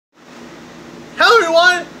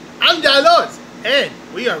everyone, I'm John Lawrence, and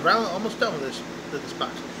we are almost done with this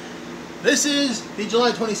box. This is the July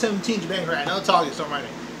 2017 Japan Crate. I know it's August, don't mind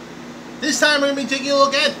me. This time we're going to be taking a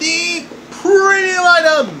look at the premium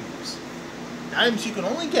items. Items you can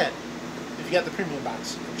only get if you got the premium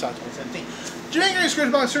box from July 2017. Japan Crate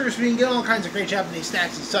Scratch Box service, where you can get all kinds of great Japanese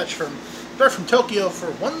snacks and such from Tokyo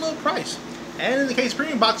for one low price. And in the case of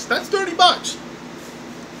premium box, that's $30.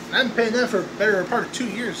 I've been paying that for a better part of 2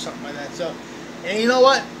 years or something like that. So, and you know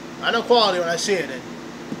what? I know quality when I see it. And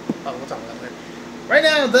we'll talk about that later. Right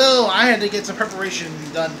now, though, I had to get some preparation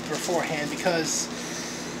done beforehand because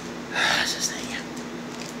what's this thing?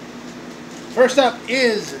 First up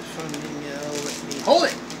is let me hold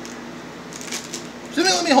it.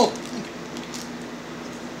 Let me hold it.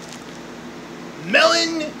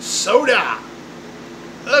 Melon soda.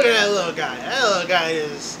 Look at that little guy. That little guy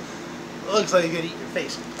looks like he's gonna eat your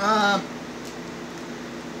face.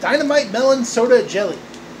 Dynamite Melon Soda Jelly.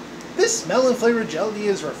 This melon flavored jelly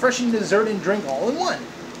is a refreshing dessert and drink all in one.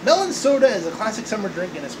 Melon soda is a classic summer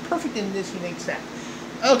drink and is perfect in this unique snack.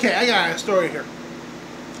 Okay, I got a story here.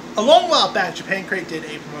 A long while back, Japan Crate did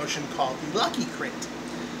a promotion called the Lucky Crate,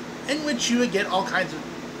 in which you would get all kinds of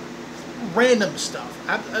random stuff,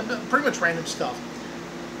 pretty much random stuff,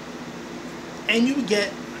 and you could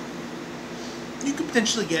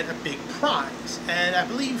potentially get a big prize. And I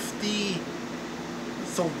believe the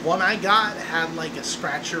one I got had like a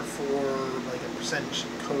scratcher for like a percentage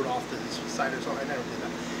code off the side or something. I never did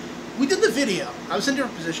that. We did the video. I was in a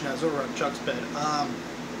different position. I was over on Chuck's bed, or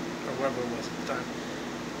wherever it was at the time.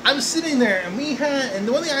 I was sitting there, and and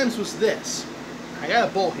one of the items was this. I got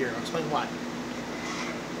a bowl here. I'll explain why.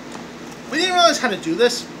 We didn't realize how to do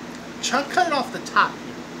this. Chuck cut it off the top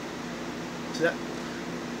here. See that?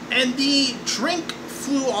 And the drink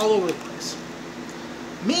flew all over the place.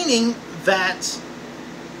 Meaning that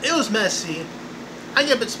it was messy, I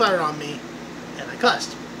get a bit splattered on me, and I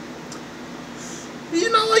cussed. We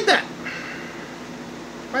did not like that.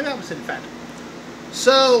 Right now, in fact.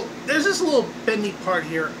 So, there's this little bendy part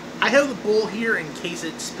here. I have the bowl here in case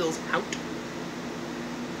it spills out.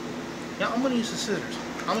 Now, I'm going to use the scissors.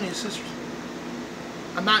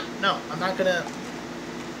 I'm not gonna.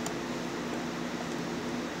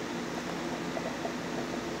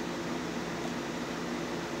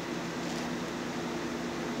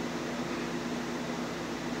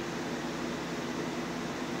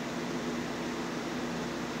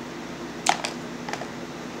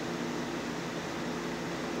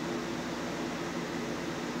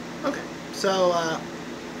 Okay, so,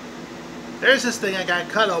 there's this thing I got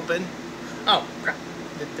cut open. Oh, crap.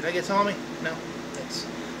 Did I get some on me? No.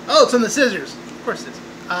 Oh, it's on the scissors. Of course it is.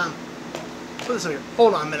 Put this over here.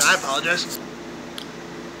 Hold on a minute. I apologize.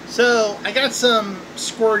 So, I got some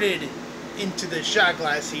squirted into the shot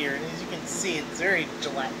glass here, and as you can see, it's very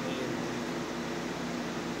gelatiny.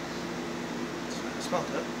 Smell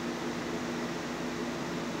it.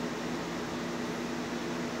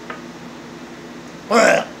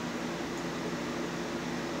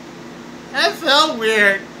 That felt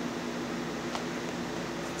weird.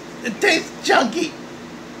 It tastes chunky.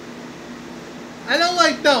 I don't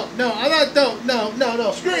like, no,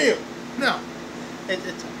 screw you. No. It's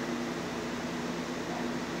okay.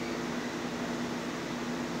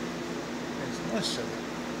 There's no sugar.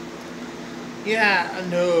 Yeah,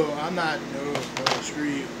 no, I'm not, no, screw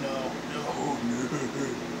you.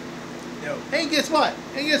 No. Hey, guess what?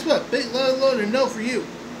 Big loader, no for you.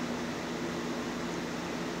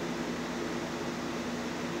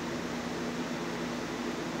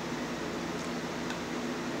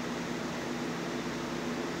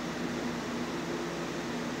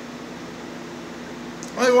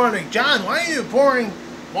 I'm wondering, John, why are you pouring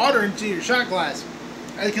water into your shot glass?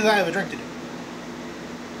 Because I have a drink to do.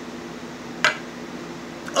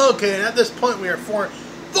 Okay, at this point we are 4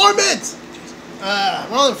 minutes!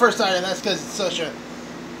 We're on the first item, that's because it's such a...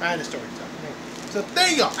 I had a story to tell. So there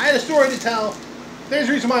you go, I had a story to tell. There's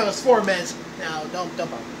the reason why it was 4 minutes. Now, don't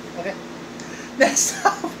bother, okay? Next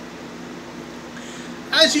up.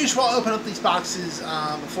 As usual, I'll open up these boxes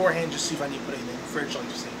beforehand, just see if I need to put anything in the fridge, like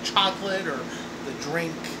just chocolate or the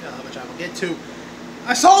drink, which I will get to.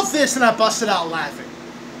 I saw this and I busted out laughing.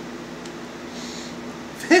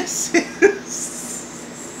 This is...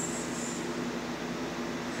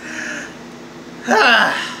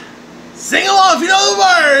 Sing along if you know the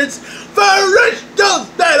words! Fresh goes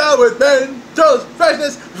better with Mentos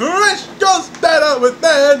freshness! Fresh goes better with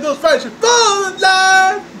Mentos freshness! For the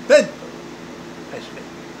life!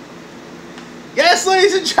 Yes,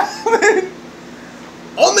 ladies and gentlemen!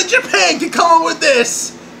 Only Japan can come up with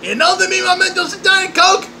this! You know the mean about Mentos and Diet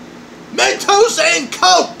Coke? Mentos and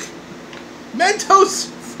Coke! Mentos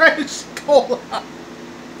Fresh Cola.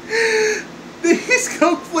 These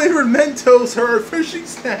Coke flavored Mentos are a refreshing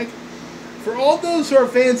snack for all those who are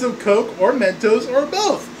fans of Coke or Mentos or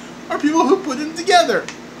both, or people who put them together.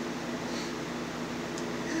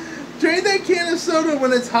 Drain that can of soda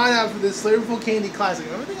when it's hot out for this flavorful candy classic.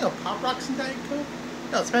 Am I thinking of Pop Rocks and Diet Coke?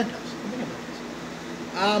 No, it's Mentos. I'm thinking of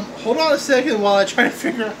Mentos. Hold on a second while I try to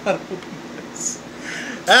figure out how to open this.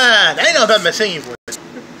 I know about my singing voice.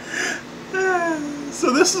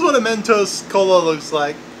 So this is what a Mentos Cola looks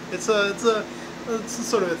like. It's a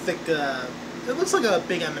sort of a thick. It looks like a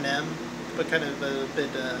big M&M, but kind of a bit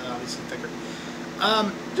obviously thicker.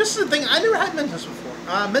 Just the thing, I never had Mentos before.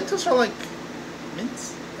 Mentos are like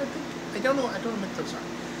mints, I think. I don't know what Mentos are.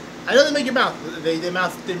 I know they make your mouth. They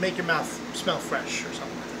make your mouth smell fresh or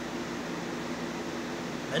something like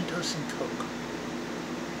that. Mentos and Coke.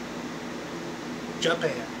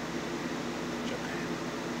 Japan.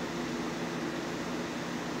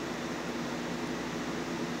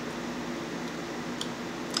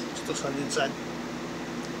 Still on the inside.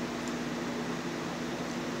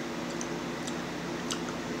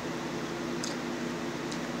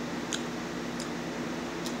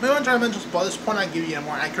 Maybe I'll try Mentos, but at this point I give you a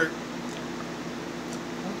more accurate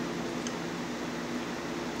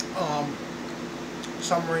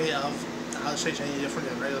summary of how this tastes any different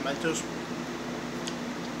than regular Mentos.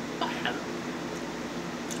 I have it.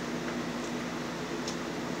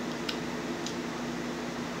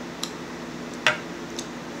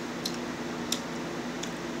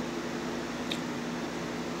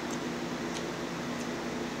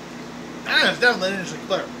 It's definitely interesting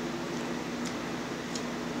clear.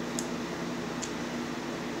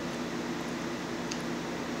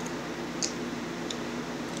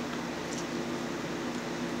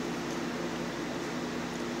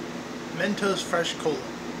 Mentos Fresh Cola.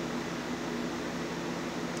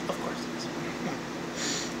 Of course it is.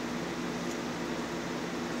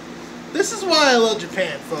 This is why I love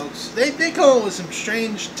Japan, folks. They come up with some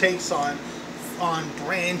strange takes on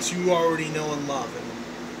brands you already know and love.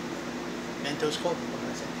 Mentos Cola, what did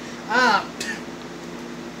I say?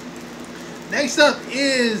 Next up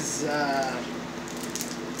is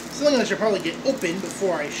something I should probably get open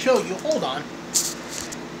before I show you. Hold on.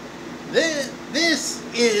 This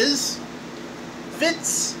is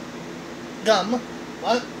Fitz Gum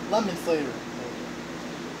Lemon flavor.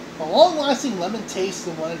 A long-lasting lemon taste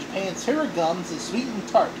in one of Japan's favorite gums is sweet and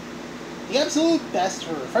tart. The absolute best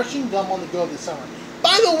for refreshing gum on the go this summer.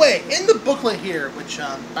 By the way, in the booklet here, which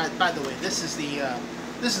by the way, this is the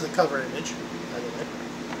cover image. By the way,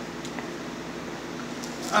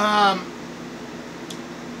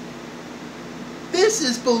 this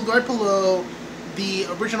is right below the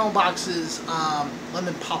original box's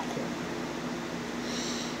lemon popcorn.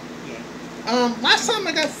 Yeah. Last time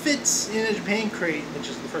I got Fitz in a Japan crate, which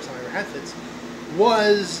is the first time I ever had Fitz,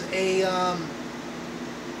 was a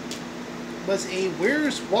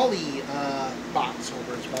Where's Wally box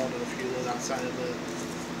over in small if you live outside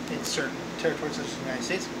of in certain territories such as the United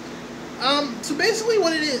States. So basically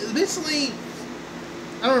what it is,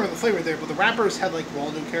 I don't remember the flavor there, but the wrappers had like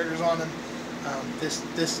Waldo characters on them. This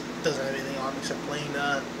doesn't have anything on except plain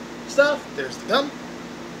stuff. There's the gum.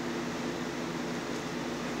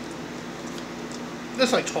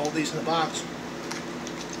 There's like 12 of these in the box.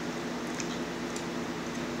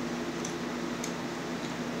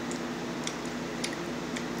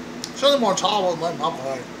 Something more tolerable than lemon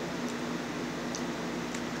popcorn.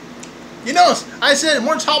 You notice, I said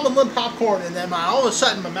more tolerable than lemon popcorn, and then all of a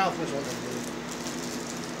sudden my mouth was open.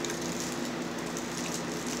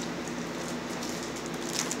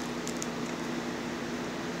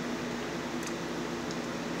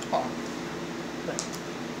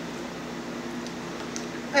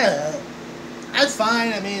 That's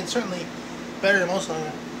fine. I mean, it's certainly better than most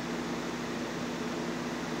lemon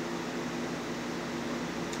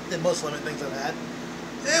things I've had.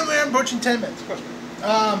 And we're approaching 10 minutes, of course.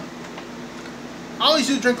 I always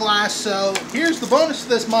do drink glass, so here's the bonus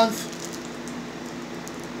this month.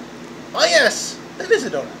 Oh yes, that is a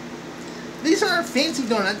donut. These are fancy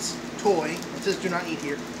donuts, toy. It says do not eat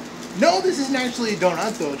here. No, this isn't actually a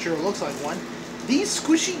donut, though it sure looks like one. These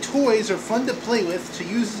squishy toys are fun to play with, to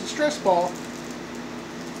use as a stress ball,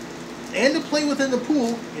 and to play with in the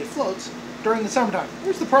pool, it floats, during the summertime.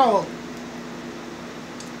 Here's the problem.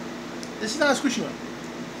 This is not a squishy one.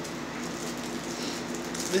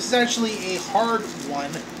 This is actually a hard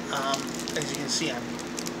one. As you can see, I'm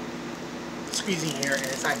squeezing here, and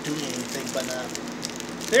it's not doing anything, but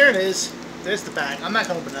there it is. There's the bag. I'm not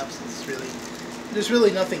going to open it up since there's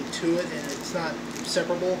really nothing to it, and it's not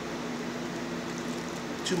separable,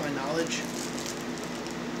 to my knowledge.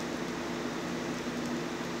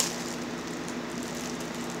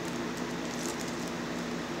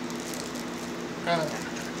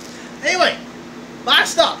 Anyway,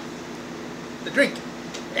 last up, the drink.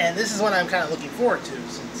 And this is what I'm kind of looking forward to,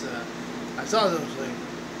 since I saw this. I was like,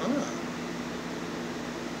 oh.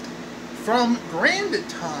 From Grand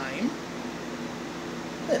Time,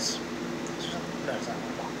 this. No, it's not.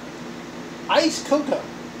 Iced cocoa.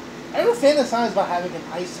 Ever fantasized about having an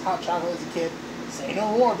iced hot chocolate as a kid? Say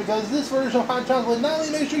no more, because this version of hot chocolate not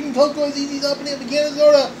only makes drinking cocoa as easy as opening up a can of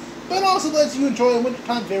soda, but also lets you enjoy a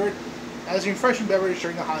wintertime favorite as a refreshing beverage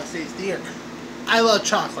during the hottest days of the year. I love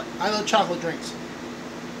chocolate. I love chocolate drinks.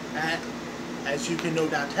 As you can no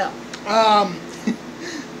doubt tell.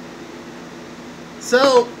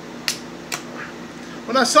 So,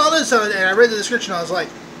 when I saw this and I read the description, I was like,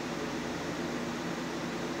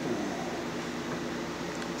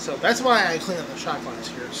 so that's why I cleaned up the shot glass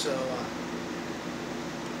here. So,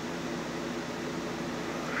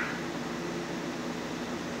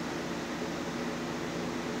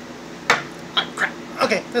 oh, crap.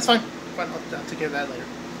 Okay, that's fine. Fine, I'll take care of that later.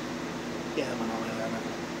 Yeah, that went all the way around.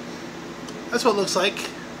 That's what it looks like.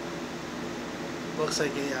 Looks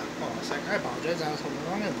like a, hold on a second. I apologize. I was holding the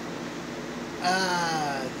wrong end.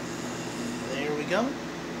 There we go.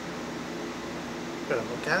 Better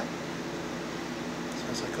look at it.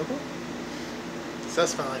 Smells like cocoa. It does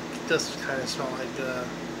smell like, it does kind of smell like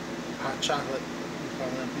hot chocolate.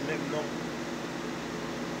 Maybe no.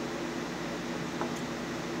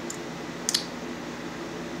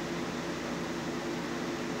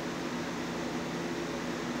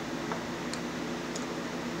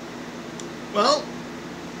 Well,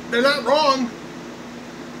 they're not wrong.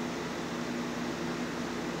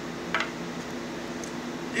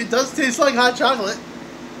 It does taste like hot chocolate.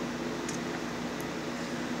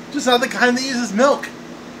 Just not the kind that uses milk.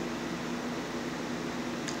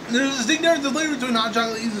 There's a distinct difference in flavor between hot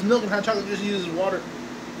chocolate that uses milk and hot chocolate just uses water.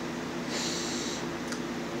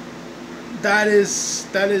 That is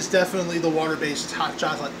definitely the water-based hot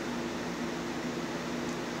chocolate.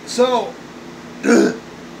 So,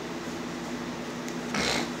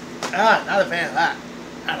 not a fan of that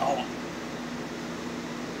at all.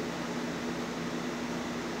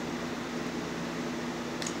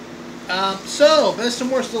 So best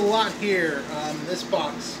and worst of the lot here. This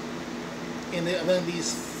box in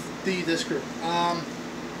this group.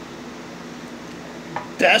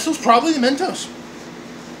 Best was probably the Mentos.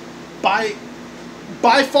 By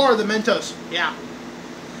far the Mentos. Yeah.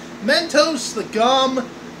 Mentos, the gum,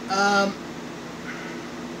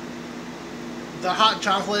 the hot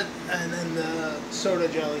chocolate, and then the soda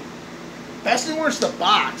jelly. Best and worst, the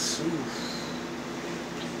box. Oof.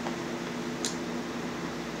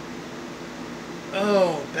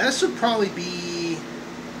 Oh, best would probably be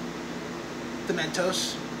the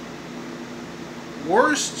Mentos.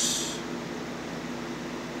 Worst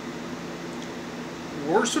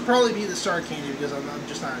would probably be the Star Candy, because I'm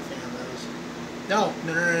just not a fan of those. No,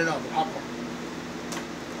 the popcorn.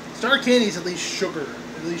 Star Candy is at least sugar.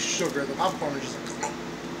 The popcorn is just like...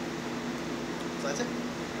 So that's it.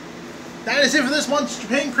 That is it for this month's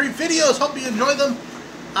Japan Crate videos. Hope you enjoyed them.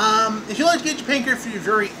 If you'd like to get Japan Crate for your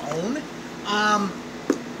very own,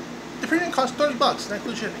 the premium costs $30. That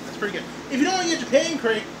includes shipping. That's pretty good. If you don't want to get Japan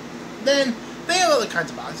Crate, then they have other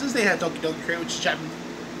kinds of boxes. They have Doki Doki Crate, which is Japanese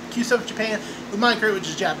Q-Stuff Japan, Umai Crate, which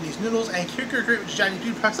is Japanese noodles, and Kyokuro Crate, which is Japanese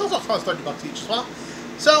food packs. Those all cost $30 each as well.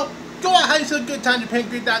 So, go out, have yourself a good time,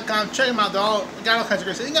 JapanCrate.com. Check them out. They're all got all kinds of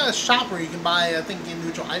great stuff. They got a shop where you can buy, I think,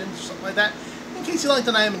 individual items or something like that, in case you like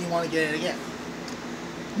an item and you want to get it again.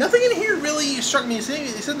 Nothing in here really struck me. They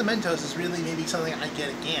said the Mentos is really maybe something I get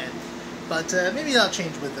again, but maybe that'll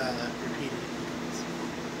change with repeated items.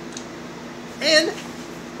 And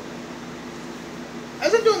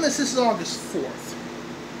as I'm doing this is August 4th.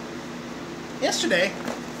 Yesterday,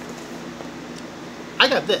 I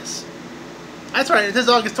got this. That's right, it is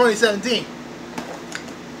August 2017.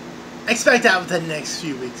 Expect that within the next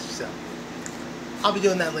few weeks or so. I'll be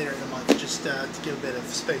doing that later in the month, just to give a bit of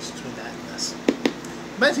space between that and this.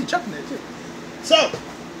 You might see Chuck in there too. So,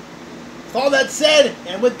 with all that said,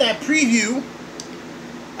 and with that preview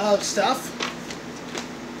of stuff,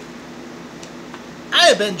 I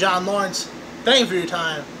have been John Lawrence. Thank you for your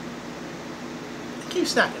time. Keep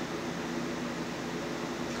snacking.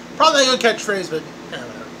 Probably not a good catchphrase, but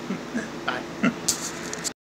whatever.